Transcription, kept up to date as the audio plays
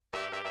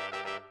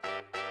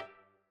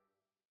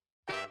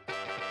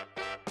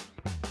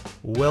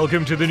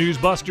Welcome to the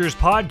Newsbusters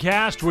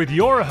podcast with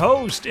your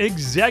host,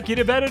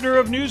 executive editor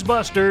of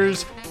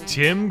Newsbusters,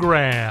 Tim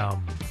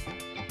Graham.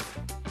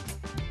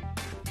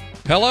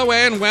 Hello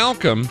and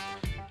welcome.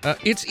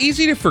 It's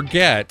easy to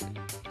forget,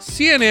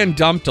 CNN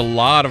dumped a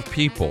lot of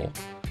people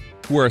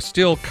who are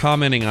still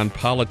commenting on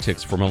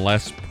politics from a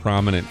less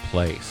prominent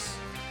place.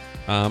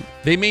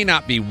 They may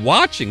not be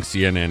watching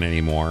CNN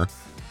anymore.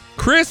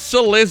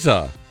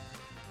 Kristol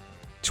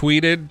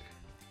tweeted,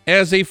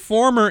 "As a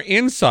former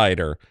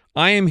insider,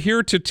 I am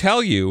here to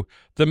tell you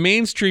the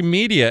mainstream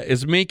media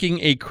is making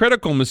a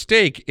critical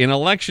mistake in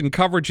election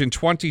coverage in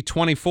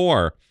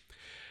 2024.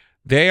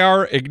 They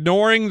are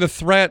ignoring the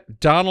threat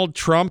Donald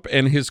Trump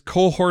and his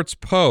cohorts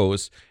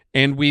pose,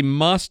 and we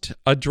must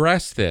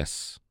address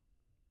this."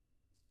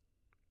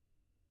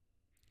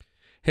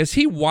 Has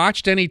he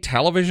watched any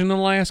television in the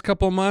last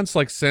couple of months,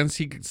 like since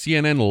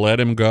CNN let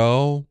him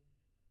go?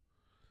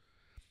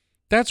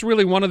 That's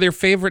really one of their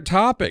favorite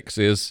topics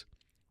is,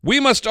 we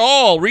must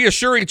all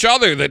reassure each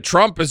other that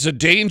Trump is a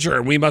danger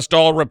and we must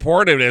all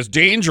report it as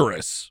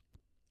dangerous.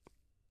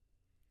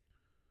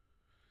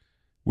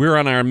 We're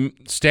on our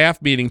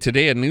staff meeting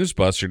today at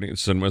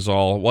Newsbusters and was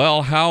all,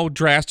 well, how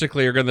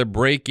drastically are going to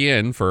break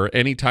in for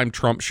any time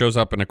Trump shows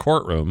up in a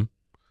courtroom?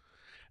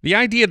 The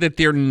idea that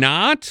they're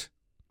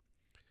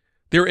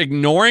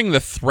ignoring the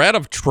threat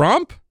of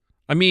Trump?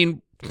 I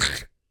mean,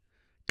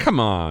 come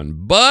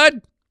on,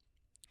 bud.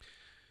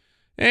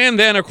 And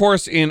then, of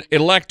course, in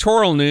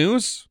electoral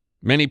news,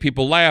 many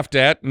people laughed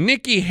at,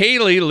 Nikki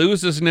Haley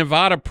loses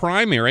Nevada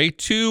primary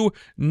to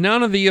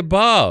none of the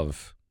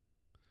above.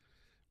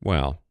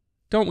 Well,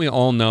 don't we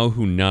all know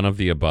who none of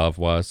the above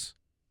was?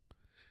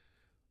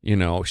 You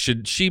know,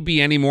 should she be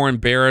any more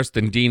embarrassed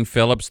than Dean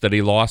Phillips that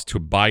he lost to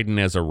Biden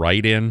as a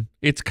write-in?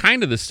 It's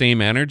kind of the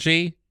same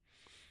energy.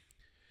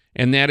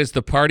 And that is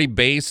the party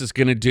base is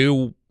going to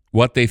do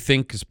what they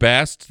think is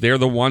best. They're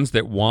the ones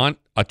that want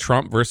a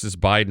Trump versus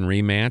Biden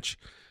rematch.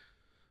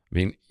 I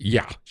mean,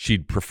 yeah,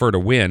 she'd prefer to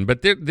win,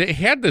 but they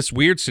had this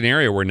weird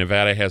scenario where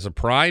Nevada has a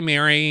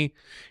primary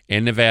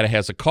and Nevada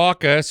has a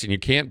caucus, and you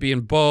can't be in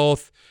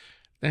both.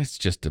 That's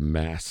just a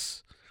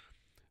mess.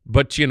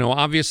 But, you know,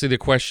 obviously the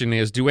question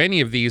is, do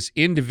any of these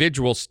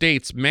individual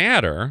states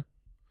matter?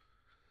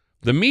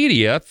 The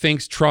media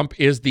thinks Trump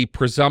is the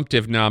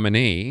presumptive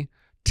nominee.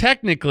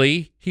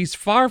 Technically, he's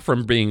far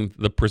from being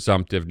the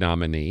presumptive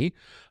nominee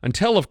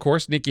until, of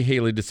course, Nikki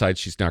Haley decides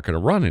she's not going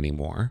to run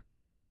anymore.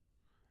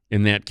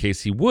 In that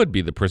case, he would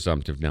be the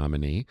presumptive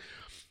nominee.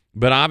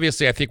 But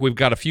obviously, I think we've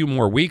got a few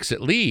more weeks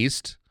at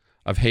least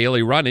of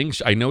Haley running.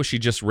 I know she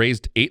just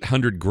raised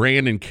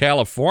 $800,000 in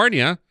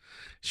California.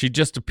 She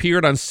just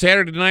appeared on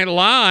Saturday Night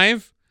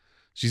Live.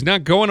 She's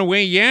not going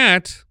away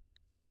yet.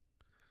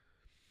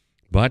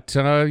 But,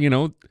 you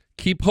know,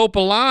 keep hope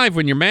alive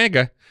when you're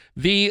MAGA.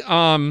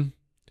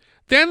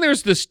 Then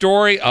there's the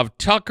story of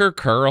Tucker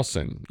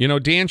Carlson. You know,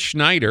 Dan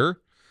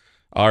Schneider,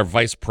 our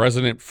vice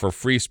president for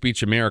Free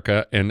Speech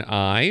America, and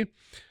I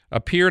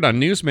appeared on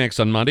Newsmax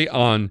on Monday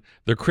on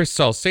the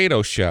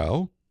Kristol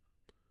show.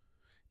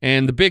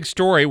 And the big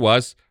story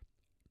was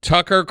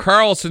Tucker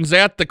Carlson's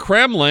at the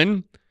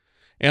Kremlin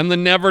and the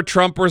Never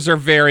Trumpers are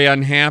very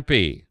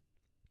unhappy.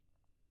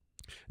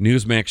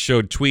 Newsmax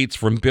showed tweets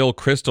from Bill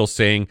Kristol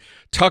saying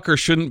Tucker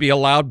shouldn't be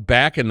allowed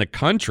back in the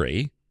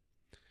country.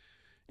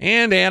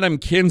 And Adam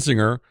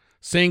Kinzinger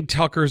saying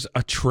Tucker's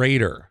a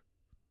traitor.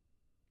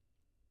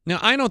 Now,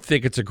 I don't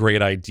think it's a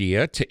great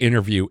idea to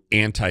interview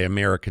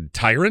anti-American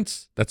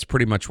tyrants. That's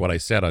pretty much what I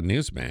said on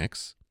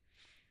Newsmax.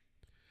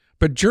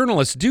 But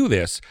journalists do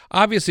this.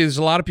 Obviously, there's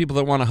a lot of people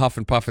that want to huff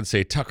and puff and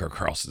say Tucker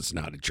Carlson's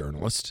not a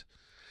journalist.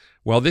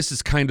 Well, this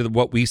is kind of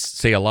what we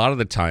say a lot of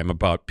the time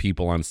about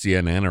people on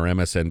CNN or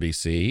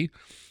MSNBC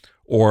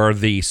or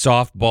the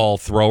softball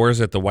throwers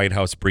at the White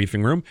House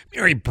briefing room.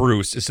 Mary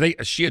Bruce, is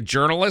she a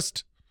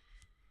journalist?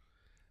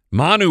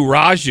 Manu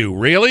Raju,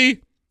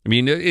 really? I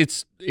mean,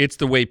 it's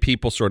the way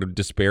people sort of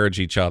disparage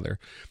each other.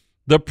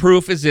 The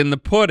proof is in the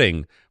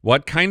pudding.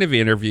 What kind of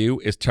interview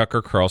is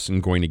Tucker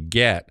Carlson going to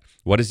get?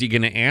 What is he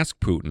going to ask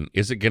Putin?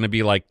 Is it going to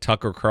be like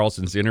Tucker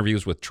Carlson's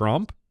interviews with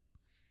Trump?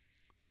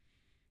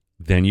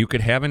 Then you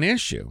could have an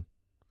issue.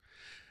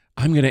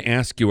 I'm going to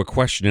ask you a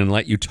question and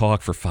let you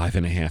talk for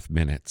 5.5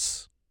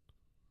 minutes.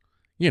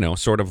 You know,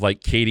 sort of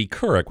like Katie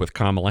Couric with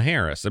Kamala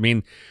Harris. I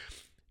mean,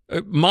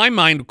 my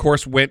mind, of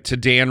course, went to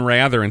Dan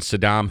Rather and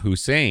Saddam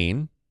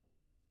Hussein.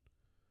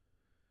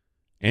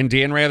 And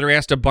Dan Rather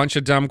asked a bunch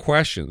of dumb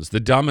questions. The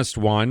dumbest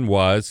one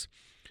was,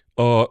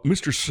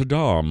 Mr.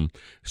 Saddam,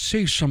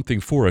 say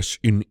something for us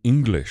in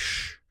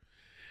English,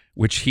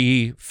 which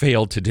he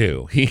failed to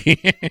do.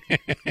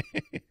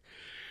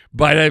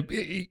 But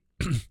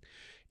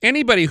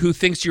anybody who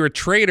thinks you're a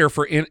traitor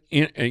for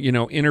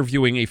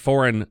interviewing a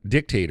foreign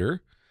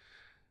dictator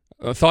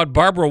thought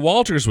Barbara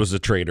Walters was a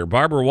traitor.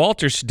 Barbara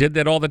Walters did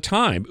that all the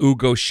time.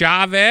 Hugo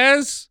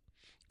Chavez,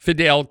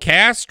 Fidel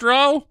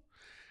Castro.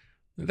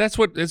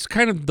 It's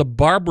kind of the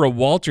Barbara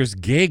Walters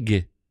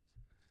gig.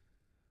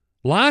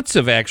 Lots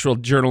of actual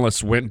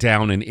journalists went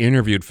down and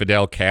interviewed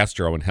Fidel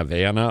Castro in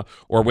Havana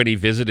or when he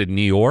visited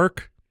New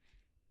York.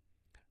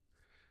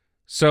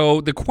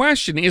 So the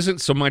question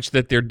isn't so much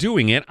that they're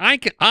doing it.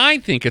 I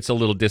think it's a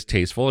little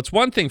distasteful. It's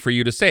one thing for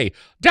you to say,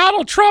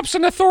 Donald Trump's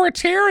an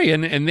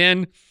authoritarian, and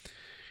then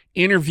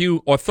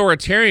interview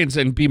authoritarians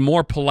and be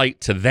more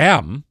polite to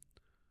them.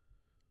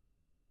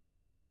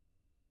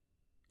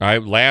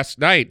 Last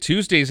night,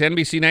 Tuesday's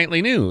NBC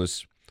Nightly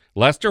News,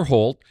 Lester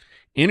Holt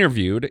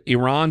interviewed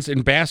Iran's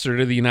ambassador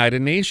to the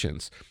United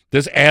Nations.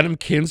 Does Adam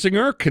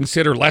Kinzinger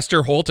consider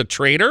Lester Holt a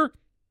traitor?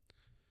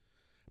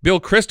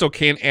 Bill Kristol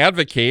can't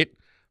advocate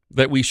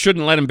that we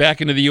shouldn't let him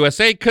back into the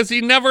USA because he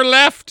never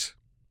left.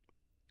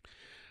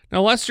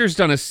 Now, Lester's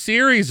done a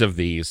series of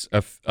these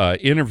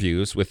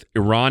interviews with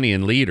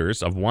Iranian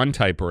leaders of one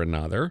type or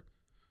another.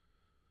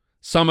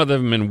 Some of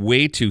them have been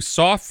way too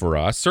soft for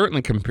us,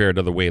 certainly compared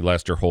to the way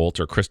Lester Holt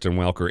or Kristen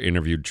Welker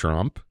interviewed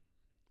Trump.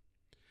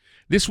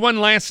 This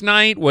one last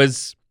night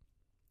was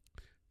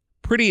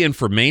pretty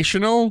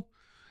informational.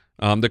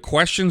 The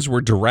questions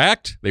were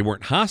direct. They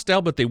weren't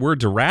hostile, but they were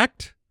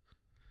direct.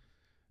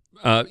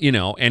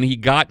 And he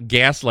got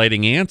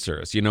gaslighting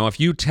answers. If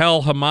you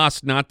tell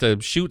Hamas not to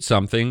shoot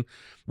something,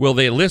 will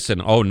they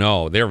listen? Oh,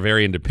 no, they're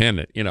very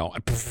independent,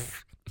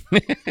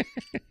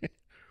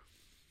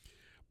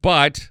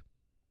 But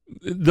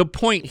the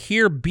point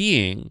here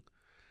being,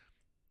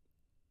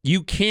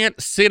 you can't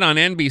sit on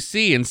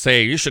NBC and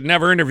say you should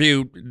never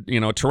interview,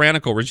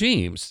 tyrannical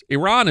regimes.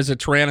 Iran is a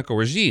tyrannical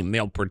regime.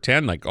 They'll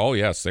pretend like, oh,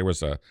 yes, there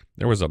was an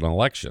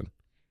election.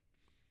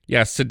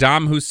 Yes,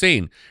 Saddam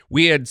Hussein.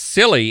 We had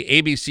silly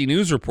ABC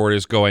News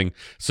reporters going,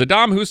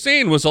 Saddam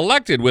Hussein was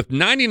elected with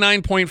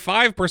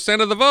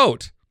 99.5% of the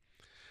vote.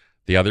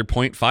 The other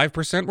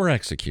 0.5% were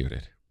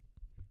executed.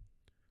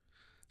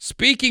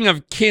 Speaking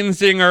of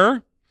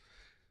Kinzinger,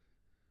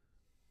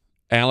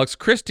 Alex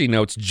Christie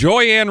notes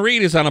Joy-Ann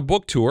Reid is on a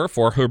book tour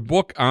for her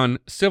book on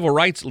civil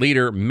rights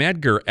leader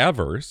Medgar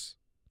Evers.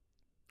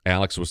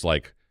 Alex was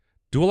like,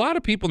 do a lot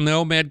of people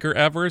know Medgar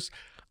Evers?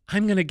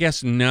 I'm going to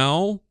guess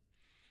no.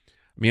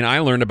 I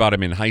learned about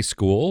him in high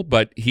school,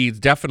 but he's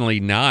definitely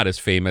not as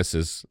famous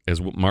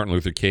as Martin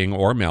Luther King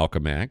or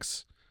Malcolm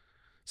X.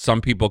 Some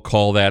people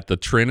call that the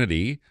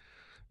Trinity,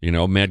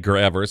 Medgar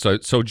Evers.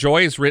 So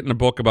Joy has written a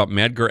book about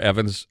Medgar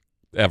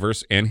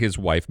Evers and his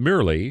wife,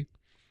 Myrlie.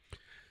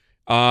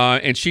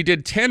 And she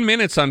did 10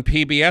 minutes on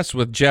PBS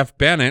with Jeff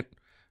Bennett.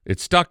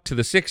 It stuck to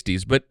the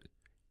 60s, but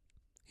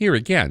here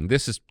again,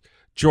 this is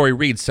Joy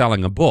Reid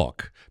selling a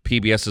book.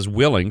 PBS is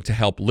willing to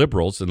help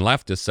liberals and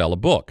leftists sell a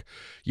book.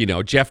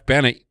 Jeff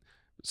Bennett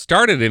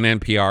started in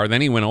NPR,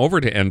 then he went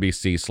over to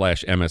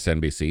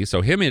NBC/MSNBC.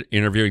 So him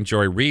interviewing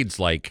Joy Reid's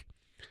like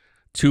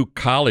two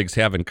colleagues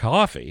having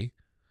coffee.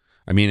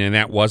 And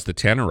that was the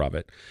tenor of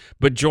it.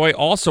 But Joy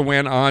also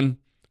went on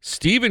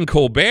Stephen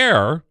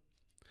Colbert,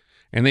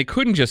 and they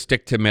couldn't just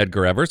stick to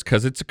Medgar Evers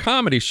because it's a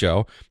comedy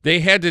show. They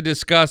had to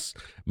discuss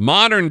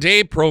modern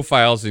day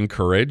profiles in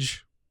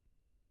courage.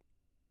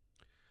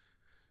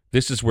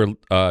 This is where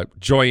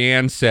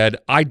Joy-Ann said,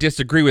 I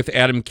disagree with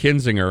Adam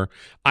Kinzinger.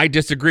 I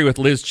disagree with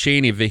Liz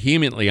Cheney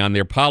vehemently on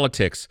their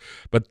politics,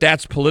 but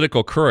that's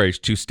political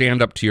courage to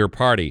stand up to your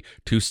party,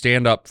 to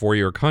stand up for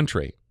your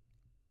country.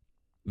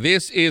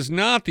 This is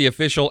not the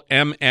official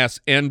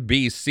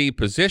MSNBC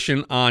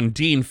position on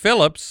Dean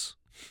Phillips.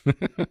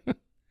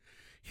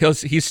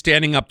 He's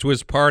standing up to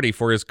his party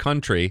for his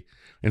country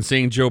and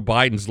saying Joe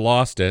Biden's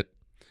lost it.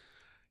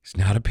 He's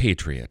not a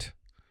patriot.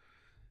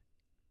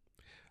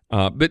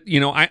 But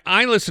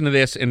I listen to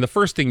this, and the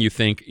first thing you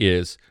think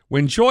is,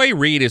 when Joy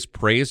Reid is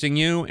praising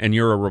you and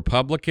you're a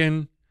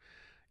Republican,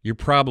 you're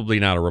probably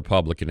not a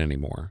Republican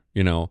anymore.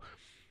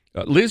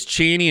 Liz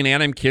Cheney and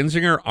Adam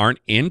Kinzinger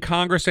aren't in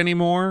Congress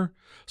anymore,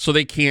 so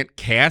they can't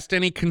cast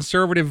any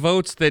conservative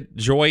votes that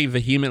Joy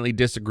vehemently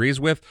disagrees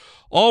with.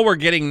 All we're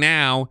getting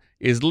now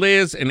is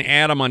Liz and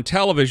Adam on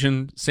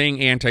television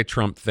saying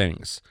anti-Trump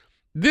things.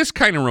 This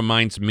kind of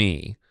reminds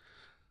me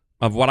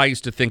of what I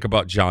used to think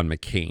about John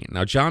McCain.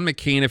 Now, John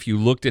McCain, if you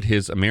looked at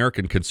his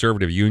American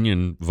Conservative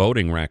Union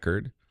voting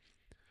record,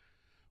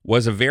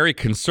 was a very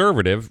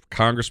conservative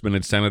congressman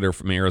and senator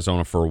from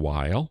Arizona for a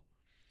while.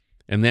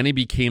 And then he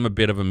became a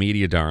bit of a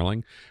media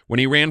darling. When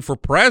he ran for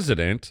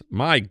president,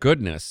 my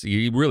goodness,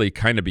 he really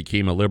kind of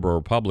became a liberal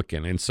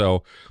Republican. And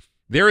so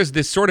there is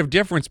this sort of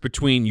difference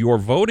between your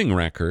voting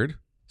record,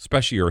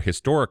 especially your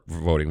historic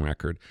voting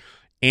record,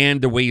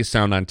 and the way you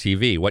sound on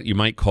TV, what you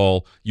might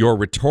call your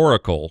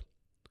rhetorical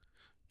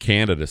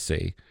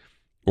candidacy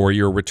or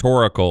your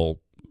rhetorical,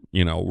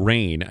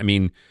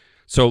 reign.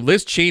 So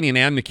Liz Cheney and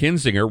Adam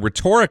Kinzinger,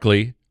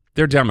 rhetorically,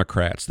 they're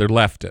Democrats. They're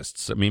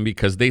leftists.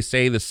 because they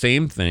say the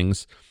same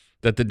things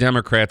that the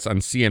Democrats on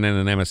CNN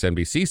and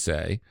MSNBC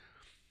say,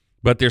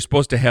 but they're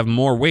supposed to have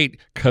more weight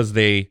because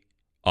they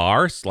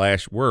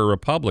are/were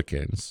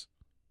Republicans.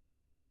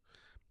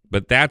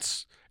 But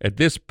that's, at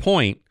this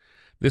point,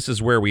 this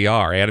is where we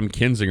are. Adam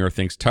Kinzinger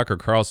thinks Tucker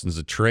Carlson's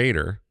a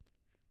traitor.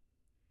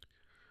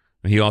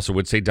 And he also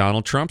would say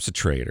Donald Trump's a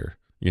traitor,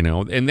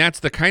 and that's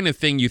the kind of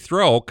thing you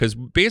throw, because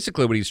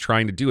basically what he's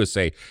trying to do is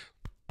say,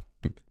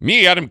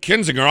 me, Adam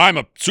Kinzinger, I'm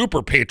a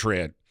super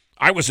patriot.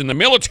 I was in the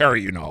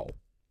military,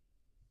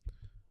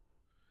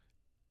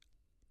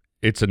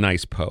 it's a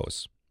nice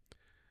pose.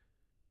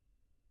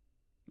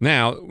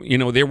 Now,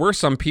 there were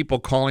some people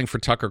calling for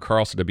Tucker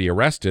Carlson to be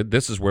arrested.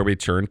 This is where we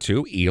turn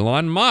to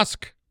Elon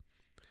Musk,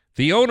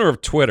 the owner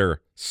of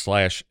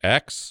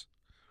Twitter/X.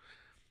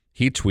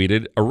 He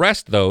tweeted,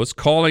 "Arrest those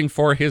calling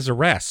for his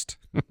arrest."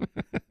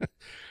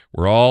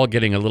 We're all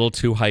getting a little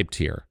too hyped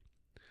here.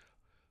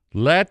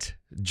 Let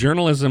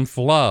journalism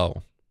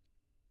flow.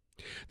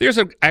 There's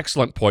an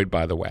excellent point,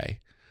 by the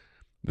way,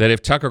 that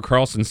if Tucker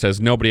Carlson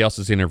says nobody else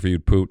has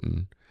interviewed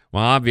Putin,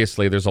 well,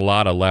 obviously there's a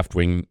lot of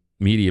left-wing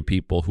media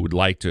people who would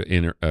like to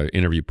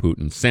interview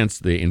Putin since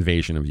the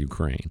invasion of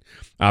Ukraine.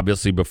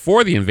 Obviously,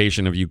 before the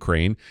invasion of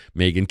Ukraine,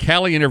 Megyn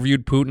Kelly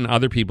interviewed Putin.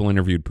 Other people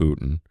interviewed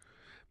Putin.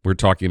 We're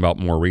talking about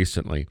more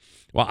recently.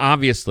 Well,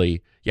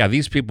 obviously, yeah,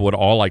 these people would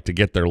all like to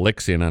get their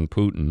licks in on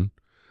Putin.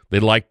 They'd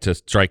like to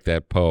strike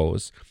that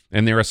pose.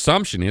 And their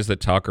assumption is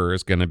that Tucker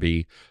is going to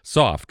be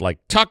soft. Like,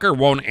 Tucker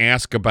won't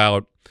ask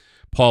about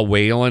Paul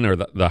Whelan or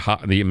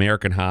the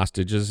American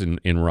hostages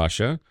in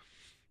Russia.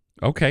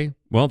 Okay,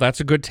 well, that's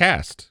a good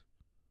test.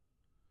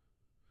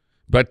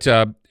 But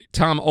Tom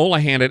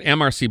Olahan at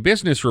MRC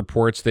Business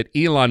reports that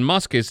Elon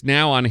Musk is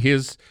now on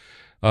his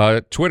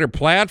Twitter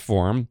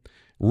platform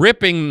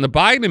ripping the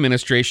Biden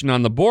administration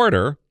on the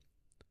border.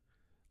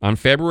 On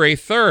February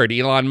 3rd,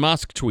 Elon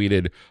Musk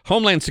tweeted,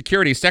 Homeland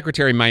Security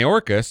Secretary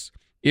Mayorkas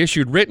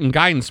issued written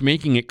guidance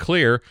making it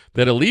clear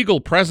that illegal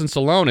presence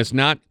alone is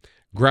not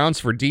grounds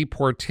for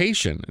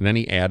deportation. And then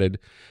he added,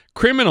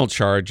 criminal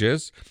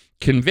charges,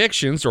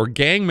 convictions, or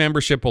gang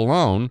membership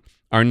alone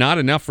are not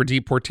enough for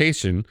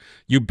deportation.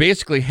 You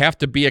basically have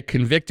to be a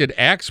convicted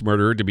axe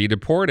murderer to be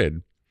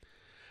deported.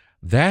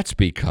 That's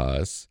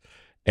because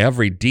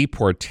every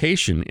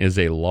deportation is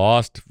a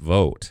lost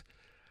vote.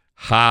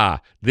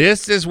 Ha!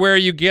 This is where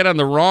you get on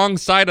the wrong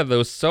side of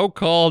those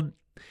so-called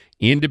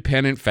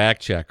independent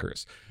fact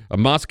checkers.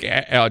 Musk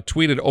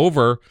tweeted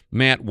over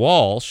Matt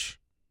Walsh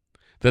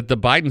that the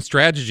Biden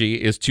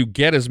strategy is to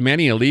get as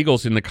many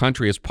illegals in the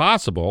country as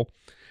possible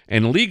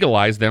and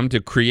legalize them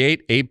to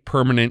create a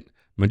permanent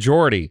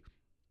majority.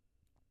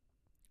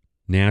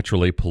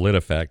 Naturally,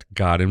 PolitiFact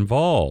got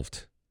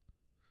involved.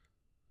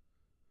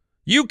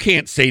 You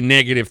can't say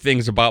negative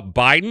things about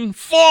Biden.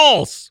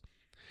 False!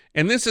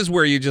 And this is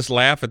where you just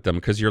laugh at them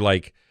because you're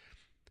like,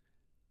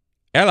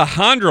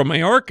 Alejandro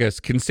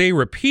Mayorkas can say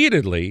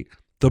repeatedly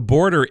the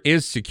border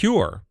is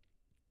secure.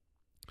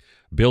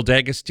 Bill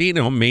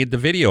D'Agostino made the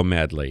video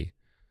medley.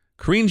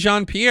 Karine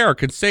Jean-Pierre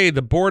could say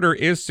the border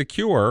is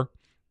secure.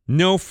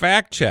 No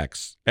fact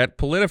checks at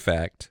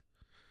PolitiFact.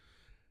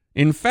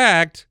 In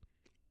fact,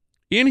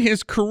 in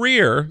his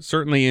career,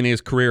 certainly in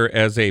his career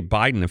as a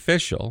Biden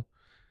official,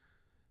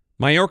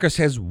 Mayorkas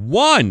has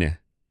one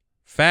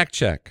fact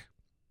check,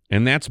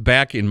 and that's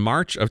back in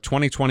March of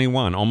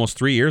 2021, almost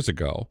 3 years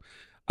ago.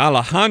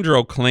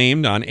 Alejandro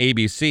claimed on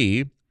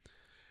ABC,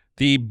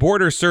 the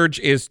border surge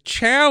is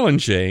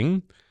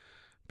challenging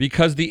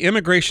because the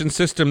immigration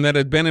system that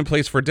had been in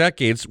place for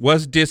decades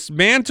was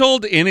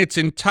dismantled in its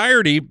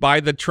entirety by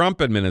the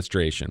Trump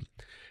administration.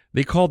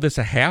 They called this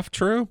a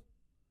half-true?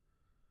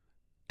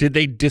 Did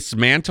they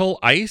dismantle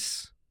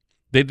ICE?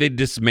 Did they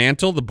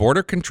dismantle the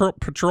Border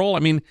Patrol? I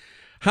mean,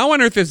 how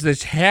on earth is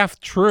this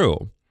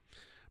half-true?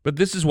 But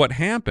this is what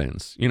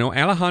happens.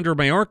 Alejandro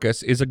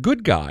Mayorkas is a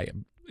good guy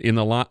in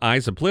the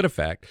eyes of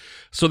PolitiFact.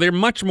 So they're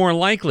much more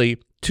likely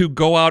to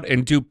go out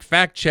and do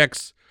fact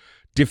checks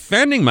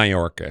defending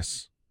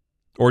Mayorkas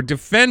or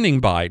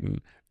defending Biden.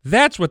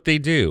 That's what they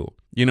do.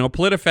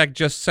 PolitiFact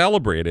just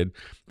celebrated.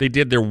 They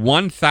did their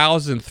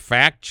 1,000th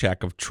fact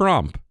check of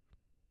Trump.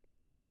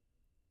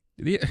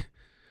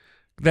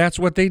 That's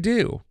what they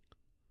do.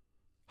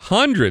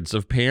 Hundreds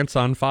of pants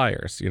on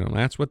fires.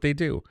 That's what they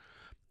do.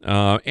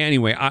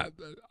 Anyway,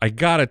 I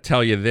got to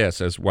tell you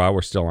this while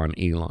we're still on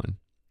Elon.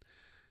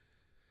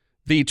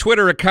 The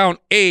Twitter account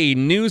A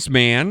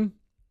Newsman,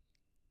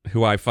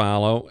 who I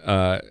follow,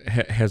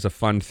 has a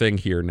fun thing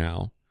here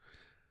now.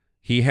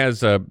 He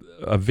has a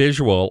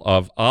visual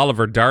of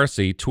Oliver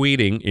Darcy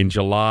tweeting in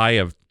July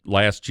of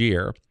last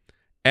year.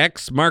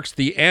 X marks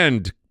the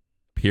end,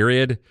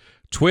 period.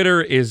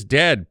 Twitter is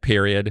dead,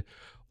 period.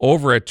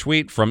 Over a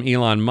tweet from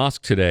Elon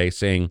Musk today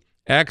saying,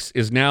 X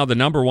is now the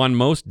 #1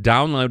 most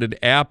downloaded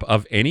app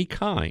of any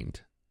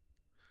kind.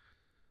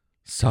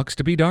 Sucks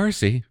to be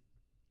Darcy.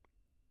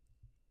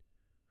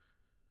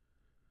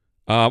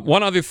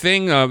 One other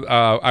thing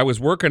I was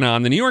working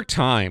on, the New York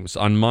Times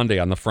on Monday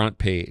on the front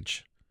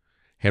page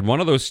had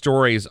one of those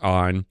stories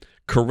on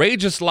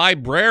courageous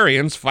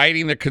librarians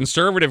fighting the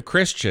conservative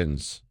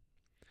Christians.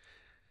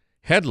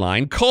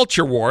 Headline,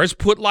 Culture Wars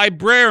put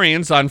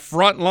librarians on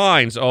front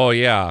lines. Oh,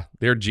 yeah,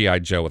 they're G.I.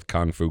 Joe with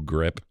Kung Fu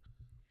grip.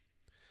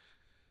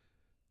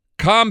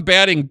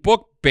 Combating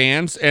book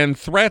bans and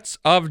threats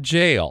of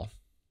jail.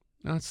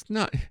 No, it's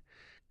not.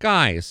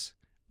 Guys,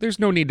 there's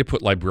no need to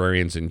put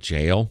librarians in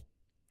jail.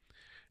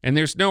 And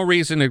there's no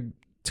reason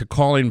to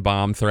call in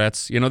bomb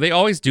threats. They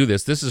always do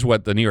this. This is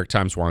what the New York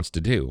Times wants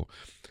to do.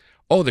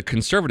 Oh, the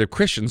conservative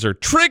Christians are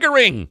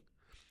triggering.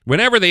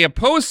 Whenever they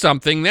oppose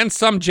something, then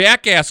some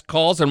jackass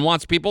calls and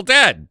wants people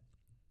dead.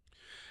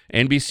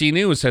 NBC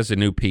News has a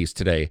new piece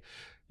today.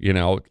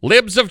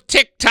 Libs of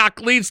TikTok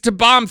leads to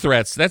bomb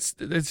threats.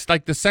 It's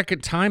like the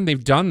second time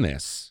they've done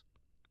this.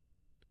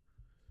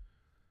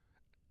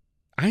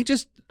 I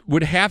just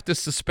would have to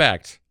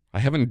suspect, I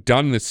haven't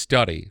done this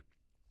study,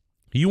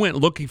 you went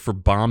looking for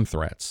bomb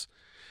threats.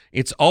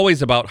 It's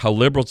always about how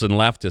liberals and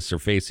leftists are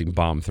facing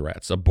bomb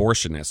threats.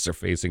 Abortionists are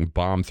facing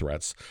bomb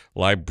threats.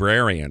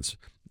 Librarians,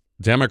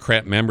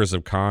 Democrat members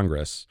of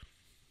Congress,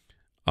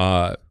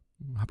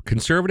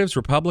 conservatives,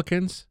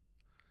 Republicans,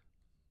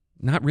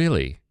 not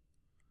really.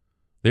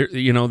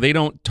 They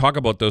don't talk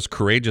about those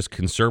courageous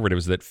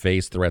conservatives that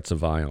face threats of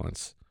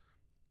violence.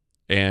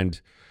 And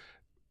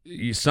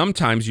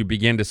sometimes you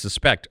begin to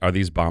suspect, are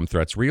these bomb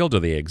threats real? Do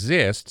they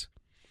exist?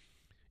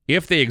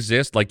 If they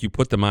exist, like you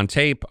put them on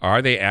tape,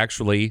 are they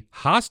actually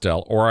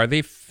hostile or are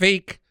they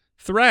fake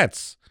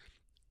threats?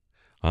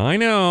 I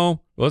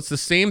know. Well, it's the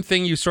same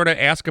thing you sort of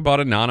ask about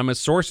anonymous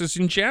sources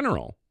in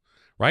general,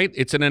 right?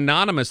 It's an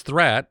anonymous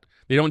threat.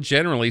 They don't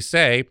generally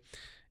say,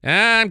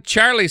 I'm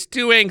Charlie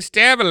Stewing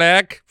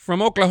Stavelak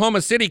from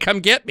Oklahoma City. Come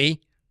get me.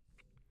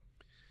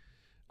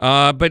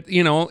 But,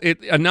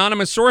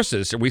 anonymous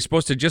sources. Are we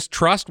supposed to just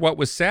trust what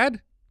was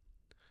said?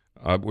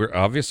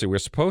 We're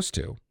supposed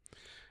to.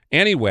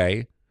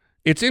 Anyway,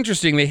 it's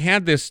interesting. They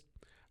had this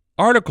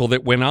article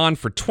that went on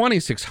for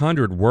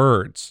 2,600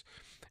 words.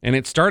 And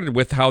it started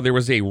with how there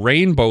was a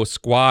rainbow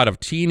squad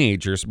of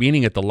teenagers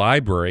meeting at the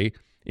library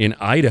in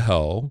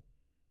Idaho,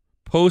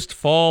 Post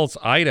Falls,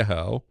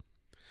 Idaho.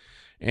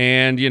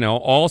 And,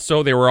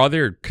 also there were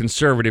other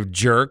conservative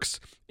jerks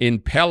in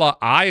Pella,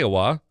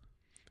 Iowa,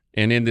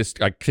 and in this,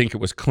 I think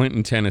it was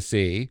Clinton,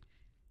 Tennessee.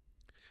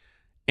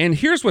 And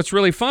here's what's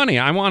really funny.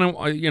 I want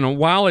to,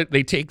 while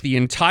they take the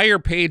entire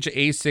page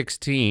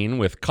A16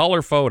 with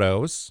color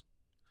photos,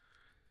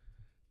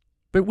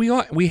 but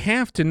we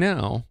have to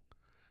know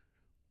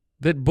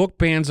that book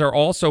bans are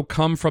also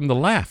come from the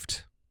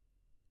left.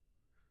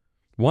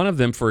 One of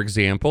them, for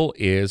example,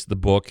 is the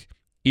book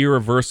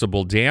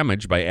Irreversible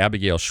Damage by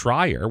Abigail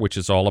Shrier, which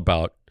is all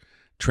about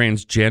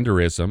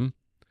transgenderism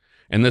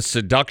and the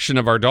seduction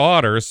of our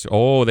daughters.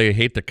 Oh, they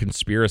hate the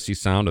conspiracy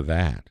sound of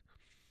that.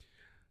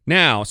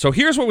 Now, so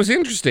here's what was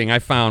interesting I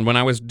found when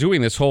I was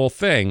doing this whole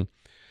thing.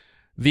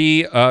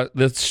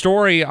 The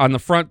story on the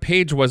front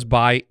page was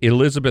by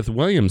Elizabeth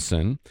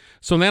Williamson.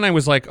 So then I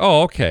was like,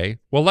 oh, okay.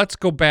 Well, let's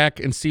go back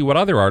and see what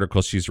other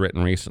articles she's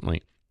written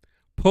recently.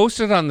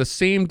 Posted on the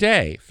same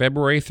day,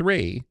 February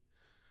 3,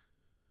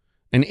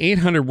 an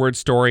 800-word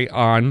story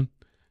on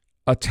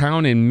a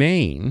town in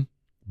Maine,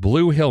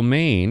 Blue Hill,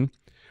 Maine,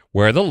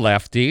 where the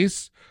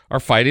lefties are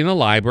fighting the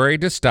library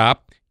to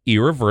stop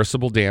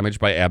Irreversible Damage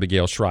by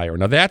Abigail Shrier.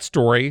 Now, that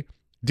story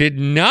did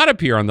not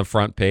appear on the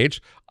front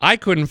page. I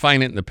couldn't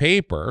find it in the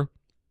paper.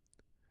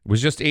 It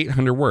was just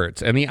 800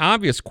 words. And the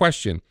obvious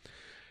question,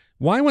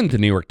 why wouldn't the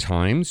New York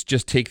Times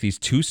just take these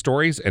two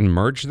stories and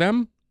merge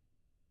them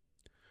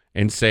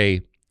and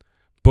say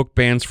book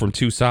bans from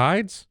two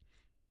sides?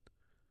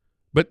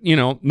 But,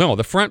 no,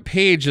 the front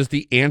page is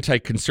the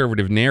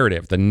anti-conservative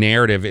narrative. The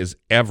narrative is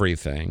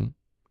everything.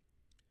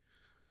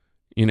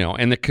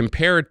 And the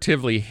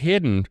comparatively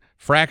hidden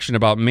fraction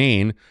about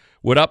Maine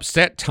would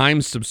upset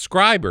Times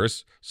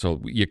subscribers,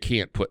 so you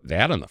can't put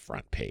that on the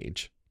front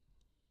page.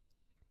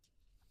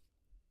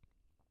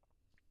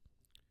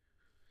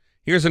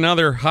 Here's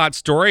another hot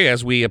story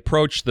as we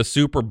approach the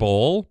Super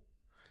Bowl.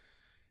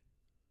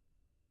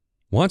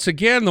 Once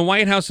again, the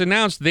White House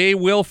announced they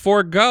will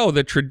forego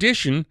the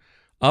tradition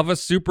of a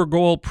Super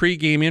Bowl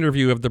pregame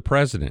interview of the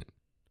president.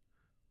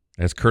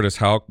 As Curtis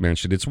Houck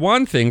mentioned, it's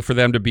one thing for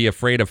them to be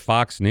afraid of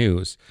Fox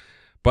News,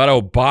 but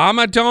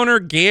Obama donor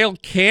Gayle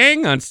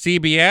King on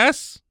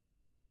CBS?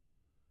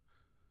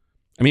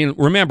 I mean,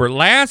 remember,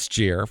 last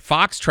year,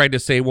 Fox tried to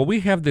say, well,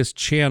 we have this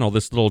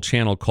little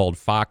channel called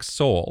Fox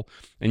Soul,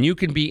 and you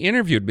can be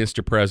interviewed,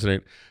 Mr.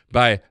 President,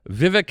 by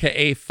Vivica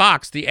A.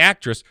 Fox, the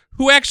actress,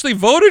 who actually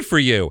voted for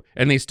you,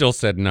 and they still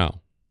said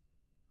no.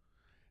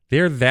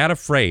 They're that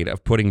afraid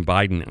of putting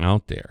Biden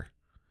out there.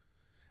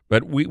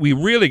 But we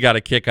really got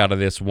a kick out of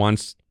this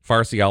once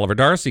Farsi Oliver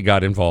Darcy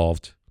got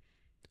involved.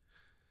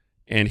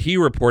 And he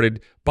reported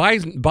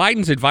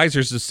Biden's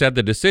advisors have said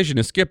the decision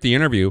to skip the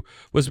interview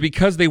was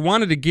because they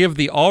wanted to give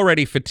the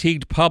already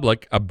fatigued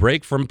public a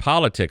break from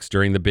politics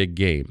during the big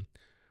game.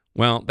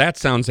 Well, that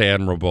sounds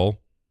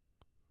admirable.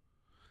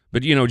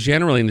 But,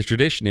 generally in the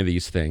tradition of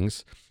these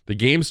things, the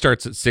game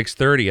starts at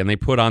 6:30 and they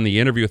put on the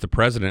interview with the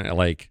president at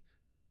like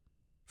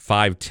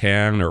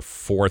 5:10 or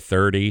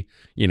 4:30,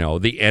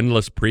 the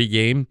endless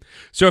pregame.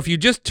 So if you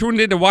just tuned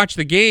in to watch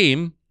the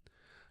game,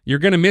 you're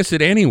going to miss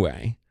it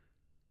anyway.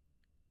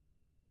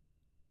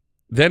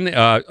 Then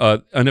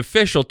an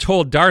official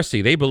told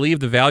Darcy they believe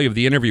the value of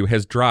the interview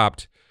has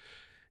dropped,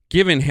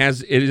 given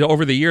it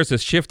over the years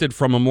has shifted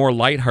from a more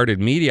lighthearted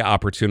media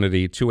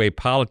opportunity to a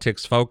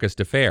politics-focused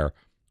affair.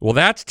 Well,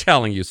 that's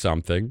telling you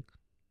something.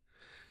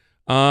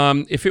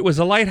 If it was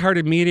a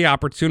lighthearted media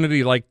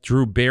opportunity like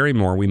Drew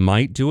Barrymore, we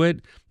might do it.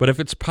 But if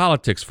it's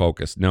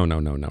politics-focused, no.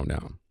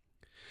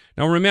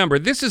 Now, remember,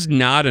 this is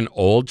not an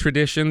old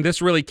tradition.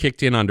 This really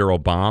kicked in under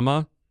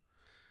Obama.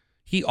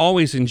 He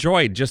always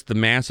enjoyed just the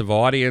massive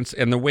audience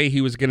and the way he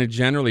was going to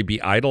generally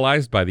be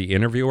idolized by the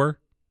interviewer.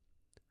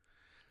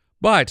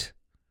 But,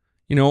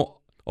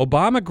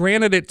 Obama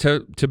granted it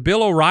to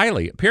Bill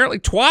O'Reilly, apparently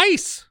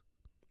twice.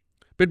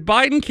 But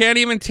Biden can't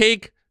even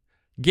take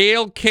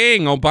Gayle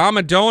King,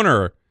 Obama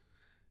donor.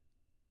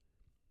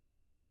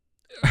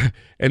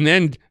 And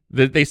then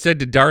they said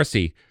to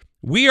Darcy,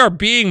 "We are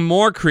being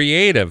more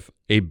creative,"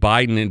 a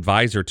Biden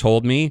advisor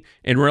told me,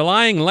 "and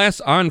relying less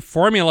on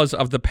formulas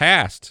of the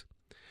past.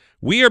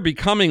 We are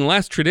becoming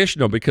less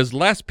traditional because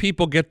less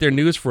people get their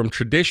news from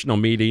traditional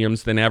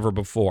mediums than ever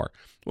before."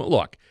 Well,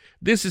 look,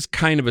 this is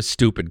kind of a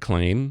stupid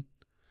claim,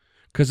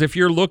 because if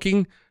you're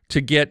looking to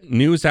get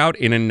news out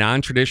in a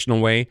non-traditional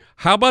way,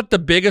 how about the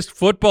biggest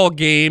football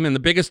game and the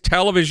biggest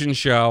television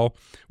show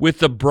with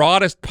the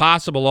broadest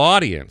possible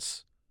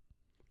audience?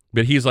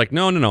 But he's like,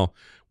 no.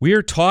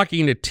 We're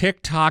talking to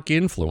TikTok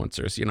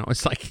influencers.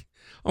 It's like,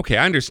 okay,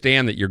 I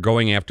understand that you're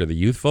going after the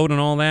youth vote and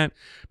all that,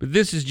 but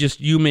this is just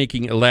you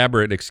making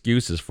elaborate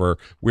excuses for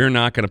we're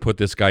not going to put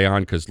this guy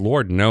on because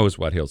Lord knows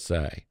what he'll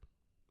say.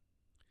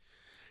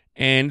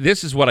 And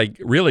this is what I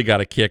really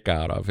got a kick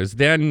out of, is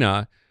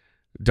then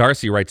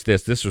Darcy writes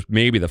this. This was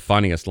maybe the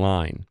funniest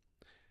line.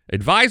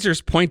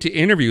 Advisors point to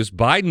interviews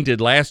Biden did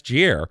last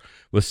year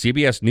with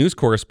CBS News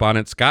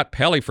correspondent Scott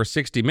Pelley for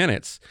 60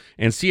 Minutes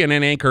and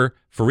CNN anchor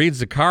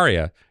Fareed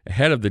Zakaria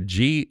ahead of the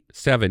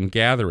G7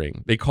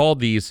 gathering. They called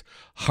these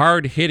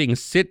hard-hitting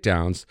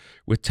sit-downs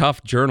with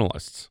tough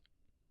journalists.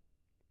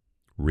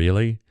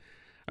 Really?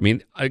 I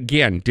mean,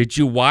 again, did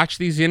you watch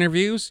these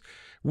interviews?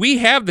 We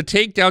have the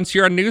takedowns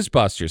here on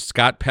Newsbusters.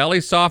 Scott Pelley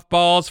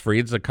softballs,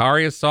 Fareed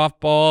Zakaria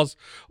softballs.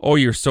 Oh,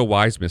 you're so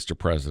wise, Mr.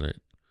 President.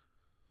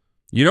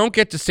 You don't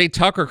get to say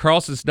Tucker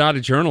Carlson's not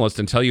a journalist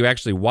until you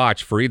actually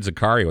watch Fareed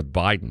Zakaria with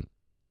Biden.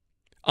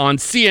 On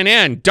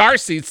CNN,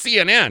 Darcy,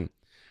 CNN.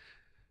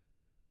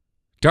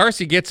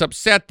 Darcy gets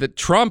upset that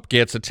Trump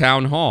gets a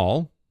town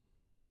hall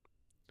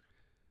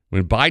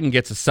when Biden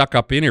gets a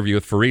suck-up interview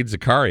with Fareed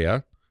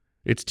Zakaria.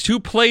 It's two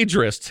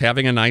plagiarists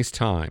having a nice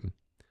time.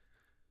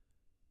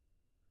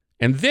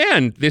 And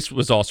then, this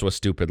was also a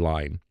stupid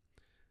line.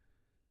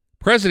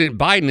 President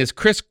Biden is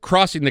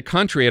crisscrossing the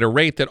country at a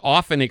rate that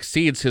often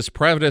exceeds his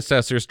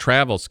predecessor's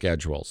travel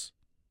schedules.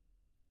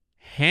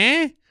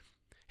 Huh?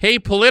 Hey,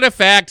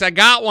 PolitiFact, I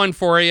got one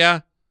for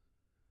you.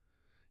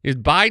 Is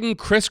Biden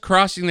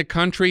crisscrossing the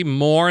country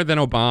more than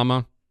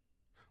Obama?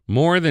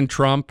 More than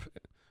Trump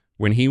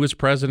when he was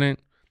president?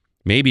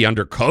 Maybe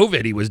under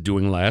COVID he was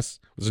doing less.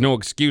 There's no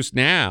excuse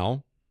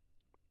now.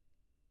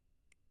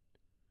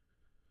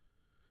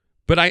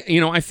 But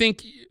I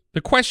think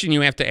the question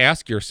you have to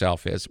ask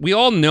yourself is, we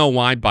all know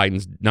why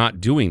Biden's not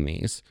doing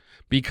these,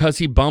 because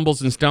he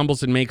bumbles and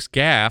stumbles and makes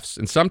gaffes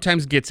and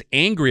sometimes gets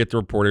angry at the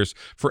reporters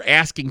for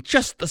asking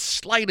just the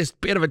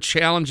slightest bit of a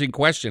challenging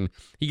question.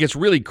 He gets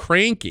really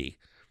cranky.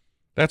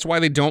 That's why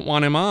they don't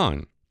want him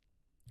on.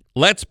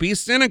 Let's be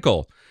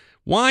cynical.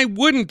 Why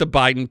wouldn't the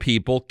Biden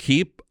people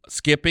keep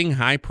skipping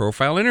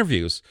high-profile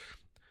interviews?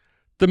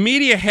 The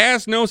media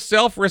has no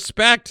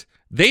self-respect.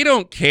 They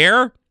don't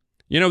care.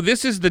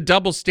 This is the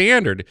double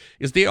standard,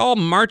 is they all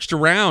marched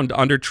around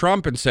under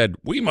Trump and said,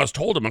 we must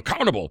hold him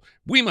accountable.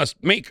 We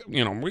must make,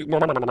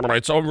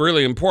 it's all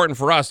really important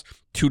for us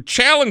to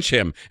challenge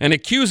him and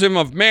accuse him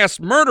of mass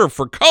murder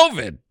for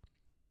COVID.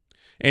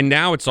 And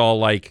now it's all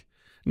like,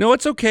 no,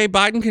 it's okay.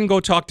 Biden can go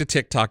talk to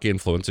TikTok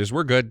influencers.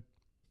 We're good.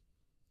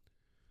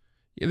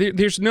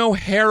 There's no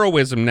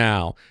heroism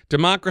now.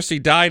 Democracy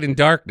died in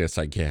darkness,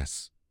 I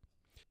guess.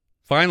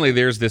 Finally,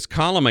 there's this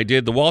column I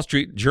did, the Wall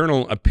Street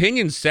Journal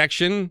opinion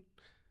section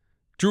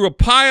drew a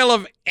pile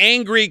of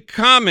angry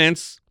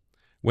comments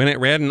when it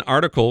read an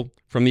article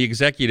from the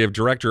executive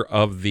director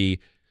of the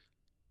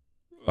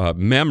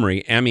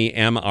MEMRI,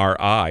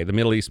 M-E-M-R-I, the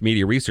Middle East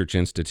Media Research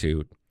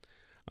Institute.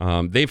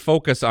 They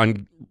focus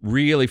on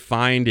really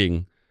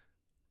finding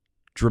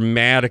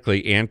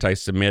dramatically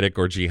anti-Semitic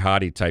or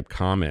jihadi type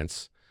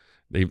comments.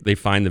 They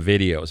find the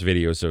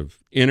videos of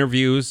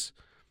interviews,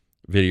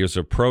 videos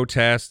of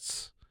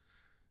protests.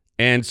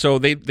 And so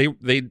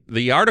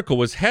the article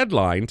was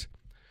headlined,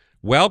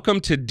 "Welcome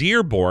to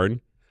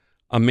Dearborn,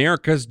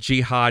 America's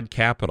Jihad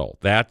Capital."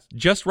 That's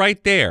just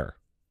right there.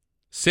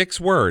 6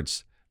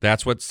 words.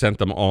 That's what sent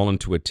them all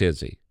into a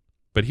tizzy.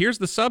 But here's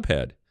the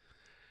subhead.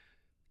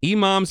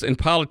 Imams and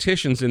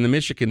politicians in the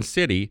Michigan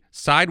city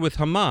side with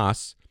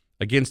Hamas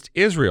against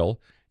Israel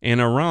and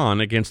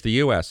Iran against the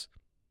U.S.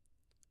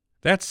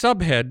 That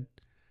subhead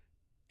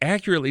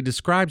accurately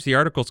describes the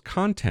article's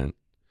content,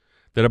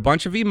 that a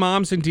bunch of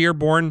imams in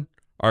Dearborn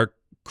are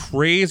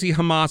crazy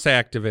Hamas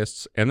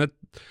activists, and that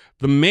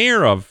the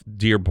mayor of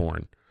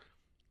Dearborn,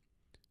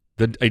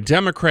 a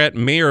Democrat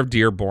mayor of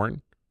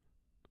Dearborn,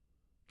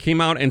 came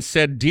out and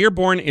said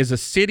Dearborn is a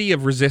city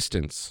of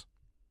resistance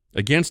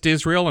against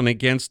Israel and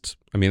against,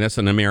 that's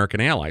an American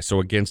ally, so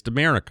against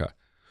America.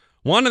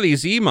 One of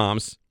these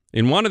imams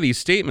in one of these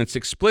statements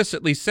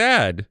explicitly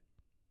said,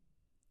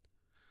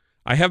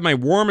 I have my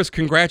warmest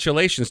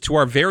congratulations to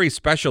our very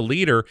special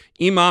leader,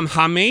 Imam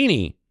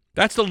Khomeini.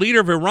 That's the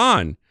leader of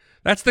Iran.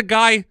 That's the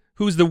guy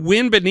who's the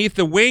wind beneath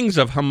the wings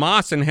of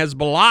Hamas and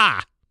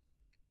Hezbollah.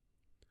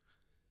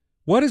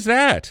 What is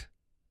that?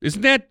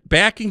 Isn't that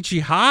backing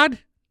jihad?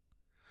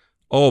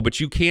 Oh, but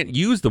you can't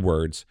use the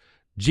words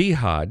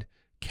jihad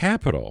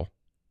capital.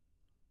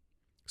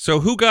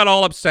 So who got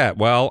all upset?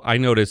 Well, I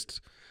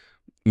noticed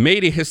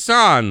Mehdi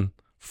Hassan,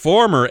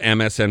 former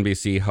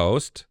MSNBC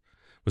host,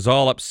 was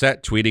all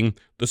upset, tweeting,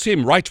 the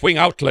same right-wing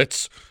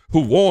outlets who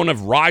warn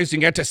of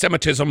rising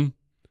anti-Semitism,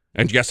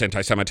 and yes,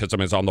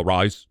 anti-Semitism is on the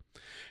rise,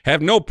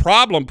 have no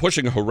problem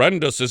pushing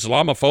horrendous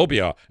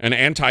Islamophobia and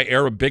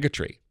anti-Arab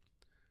bigotry.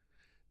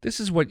 This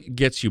is what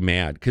gets you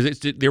mad, because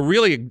they're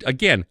really,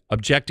 again,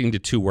 objecting to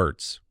two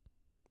words.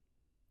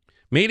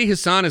 Mehdi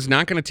Hassan is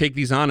not going to take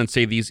these on and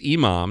say these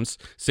imams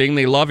saying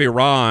they love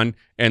Iran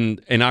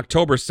and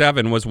October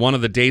 7 was one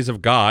of the days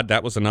of God.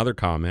 That was another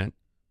comment.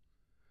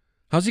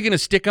 How's he going to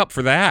stick up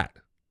for that?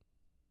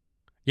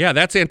 Yeah,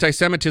 that's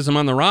anti-Semitism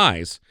on the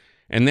rise.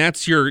 And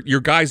that's your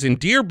guys in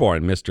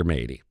Dearborn, Mr.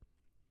 Mehdi.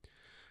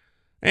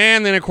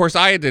 And then, of course,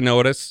 I had to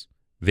notice,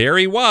 there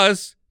he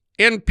was,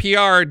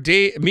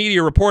 NPR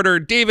media reporter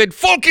David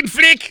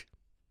Folkenflik.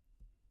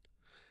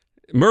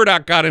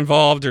 Murdoch got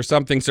involved or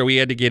something, so he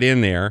had to get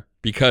in there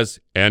because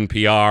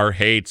NPR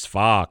hates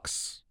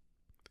Fox.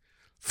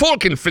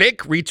 Folkenflik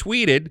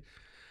retweeted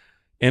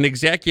an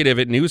executive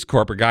at News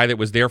Corp, a guy that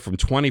was there from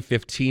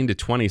 2015 to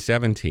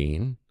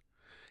 2017.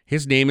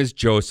 His name is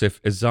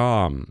Joseph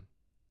Azam.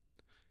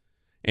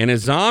 And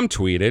Azam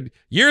tweeted,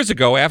 years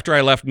ago after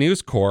I left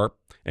News Corp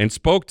and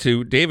spoke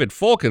to David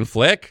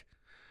Folkenflik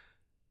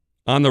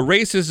on the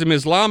racism,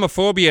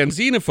 Islamophobia, and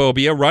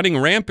xenophobia running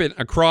rampant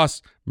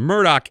across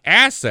Murdoch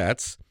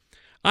assets,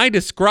 I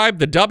described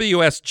the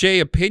WSJ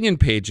opinion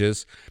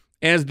pages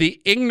as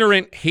the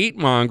ignorant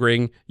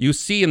hate-mongering you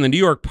see in the New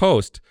York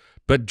Post,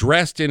 but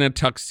dressed in a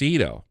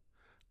tuxedo.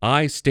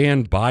 I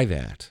stand by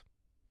that.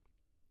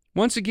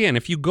 Once again,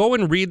 if you go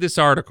and read this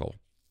article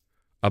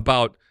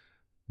about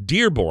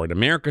Dearborn,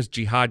 America's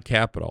jihad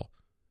capital,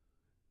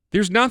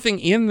 there's nothing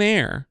in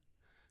there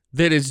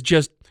that is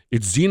just,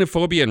 it's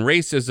xenophobia and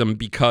racism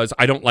because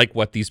I don't like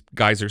what these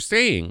guys are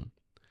saying.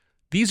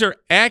 These are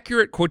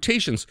accurate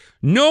quotations.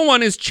 No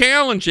one is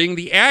challenging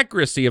the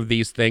accuracy of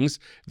these things.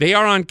 They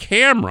are on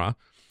camera.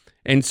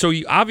 And so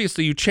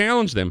obviously you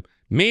challenge them.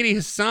 Mehdi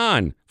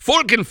Hassan,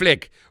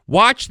 Folkenflik,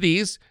 watch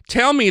these.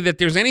 Tell me that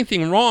there's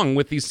anything wrong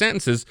with these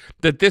sentences,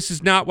 that this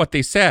is not what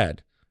they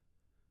said.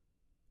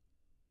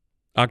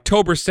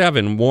 October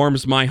 7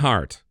 warms my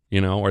heart,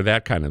 or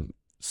that kind of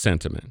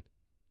sentiment.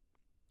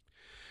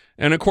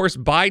 And of course,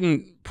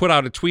 Biden put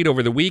out a tweet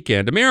over the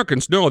weekend.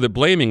 Americans know that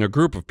blaming a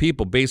group of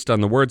people based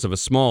on the words of a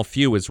small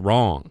few is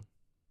wrong.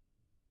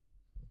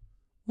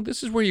 Well,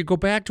 this is where you go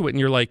back to it and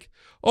you're like,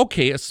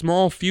 okay, a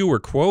small few were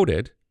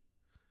quoted,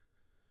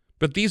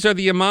 but these are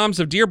the imams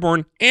of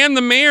Dearborn and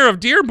the mayor of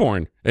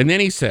Dearborn. And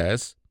then he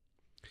says,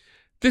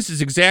 this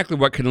is exactly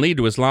what can lead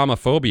to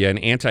Islamophobia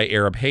and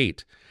anti-Arab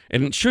hate.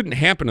 And it shouldn't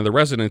happen to the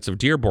residents of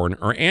Dearborn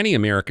or any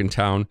American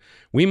town.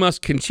 We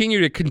must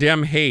continue to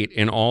condemn hate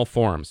in all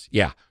forms.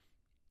 Yeah.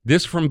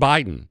 This from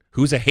Biden,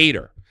 who's a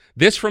hater.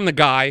 This from the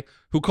guy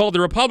who called the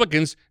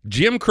Republicans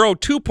Jim Crow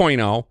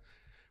 2.0,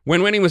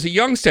 when he was a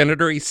young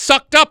senator, he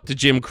sucked up to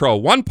Jim Crow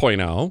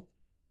 1.0.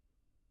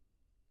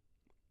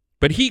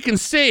 But he can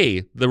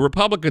say the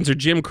Republicans are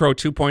Jim Crow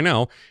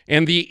 2.0,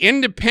 and the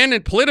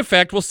independent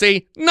PolitiFact will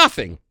say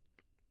nothing.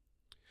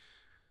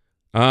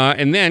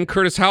 And then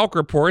Curtis Houck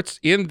reports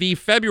in the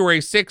February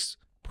 6th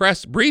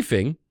press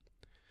briefing,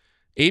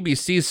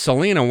 ABC's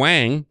Selena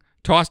Wang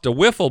tossed a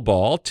wiffle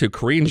ball to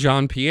Karine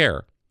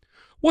Jean-Pierre.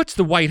 What's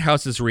the White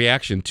House's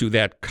reaction to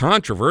that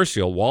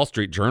controversial Wall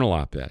Street Journal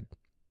op-ed?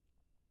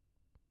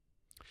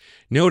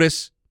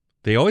 Notice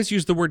they always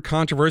use the word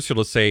controversial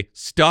to say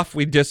stuff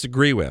we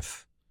disagree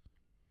with.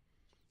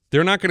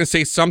 They're not going to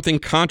say something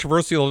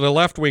controversial the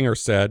left-winger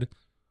said.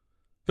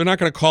 They're not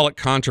going to call it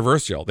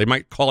controversial. They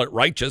might call it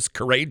righteous,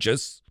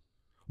 courageous,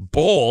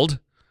 bold.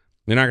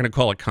 They're not going to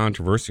call it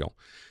controversial.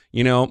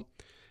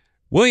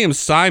 William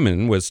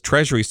Simon was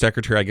Treasury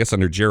Secretary, I guess,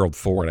 under Gerald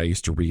Ford. I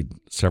used to read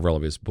several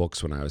of his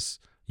books when I was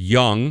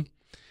young.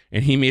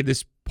 And he made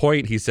this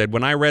point. He said,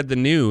 when I read the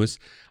news,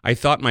 I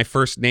thought my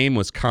first name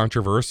was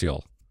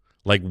controversial.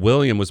 Like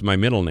William was my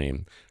middle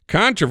name.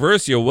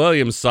 Controversial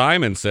William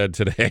Simon said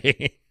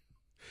today.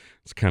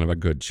 It's kind of a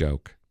good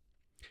joke.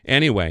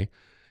 Anyway,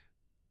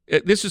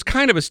 this is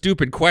kind of a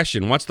stupid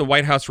question. What's the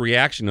White House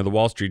reaction to the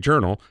Wall Street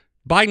Journal?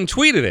 Biden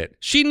tweeted it.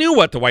 She knew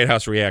what the White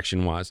House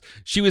reaction was.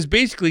 She was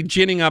basically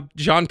ginning up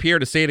Jean-Pierre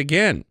to say it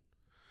again.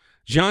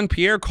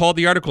 Jean-Pierre called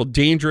the article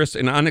dangerous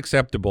and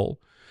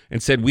unacceptable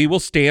and said, we will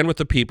stand with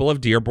the people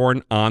of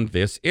Dearborn on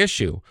this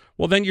issue.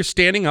 Well, then you're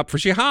standing up for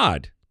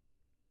jihad.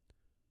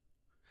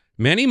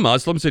 Many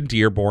Muslims in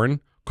Dearborn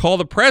call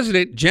the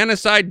president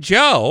Genocide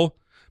Joe,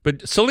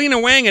 but Selena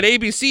Wang at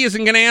ABC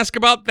isn't going to ask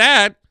about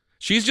that.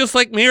 She's just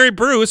like Mary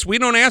Bruce. We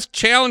don't ask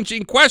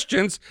challenging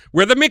questions.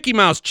 We're the Mickey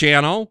Mouse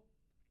channel.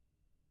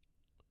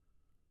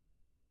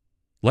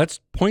 let's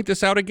point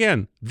this out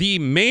again. The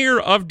mayor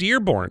of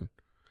Dearborn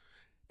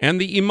and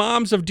the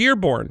imams of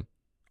Dearborn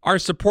are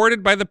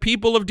supported by the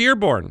people of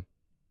Dearborn.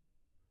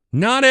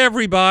 Not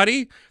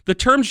everybody. The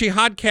term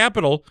jihad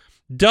capital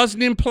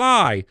doesn't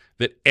imply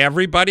that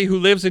everybody who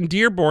lives in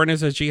Dearborn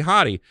is a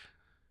jihadi.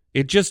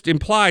 It just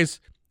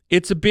implies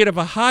it's a bit of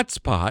a hot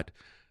spot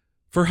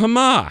for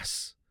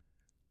Hamas,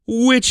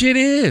 which it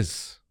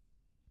is.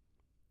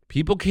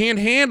 People can't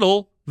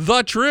handle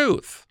the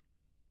truth.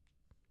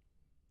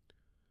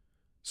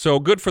 So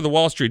good for the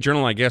Wall Street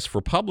Journal, I guess, for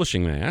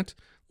publishing that.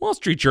 Wall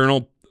Street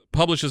Journal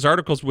publishes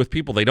articles with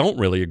people they don't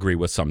really agree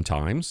with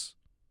sometimes,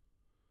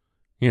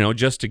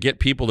 just to get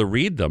people to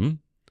read them.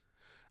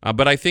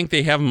 But I think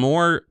they have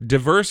more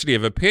diversity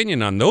of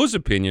opinion on those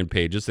opinion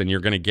pages than you're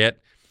going to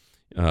get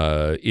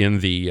in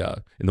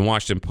the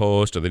Washington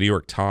Post or the New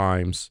York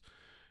Times.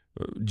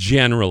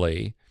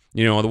 Generally,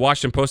 the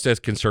Washington Post has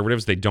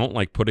conservatives. They don't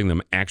like putting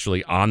them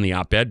actually on the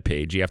op-ed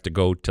page. You have to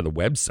go to the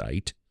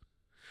website.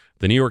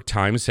 The New York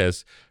Times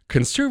has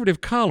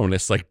conservative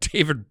columnists like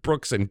David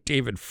Brooks and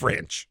David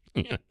French.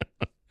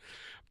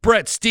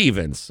 Brett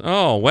Stevens.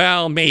 Oh,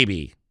 well,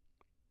 maybe.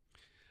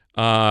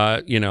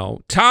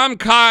 Tom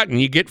Cotton,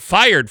 you get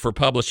fired for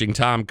publishing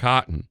Tom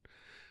Cotton.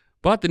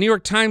 But the New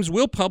York Times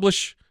will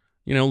publish,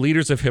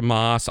 leaders of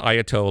Hamas,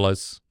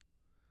 Ayatollahs,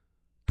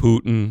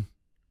 Putin,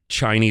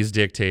 Chinese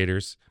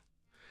dictators.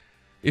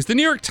 Is the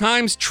New York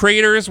Times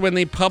traitors when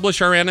they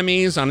publish our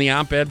enemies on the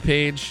op-ed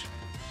page?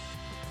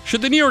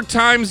 Should the New York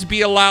Times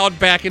be allowed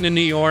back into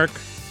New York?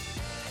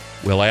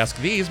 We'll ask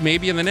these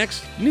maybe in the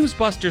next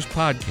Newsbusters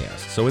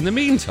podcast. So in the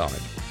meantime,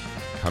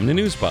 come to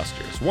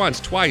Newsbusters once,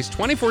 twice,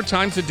 24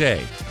 times a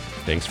day.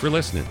 Thanks for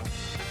listening.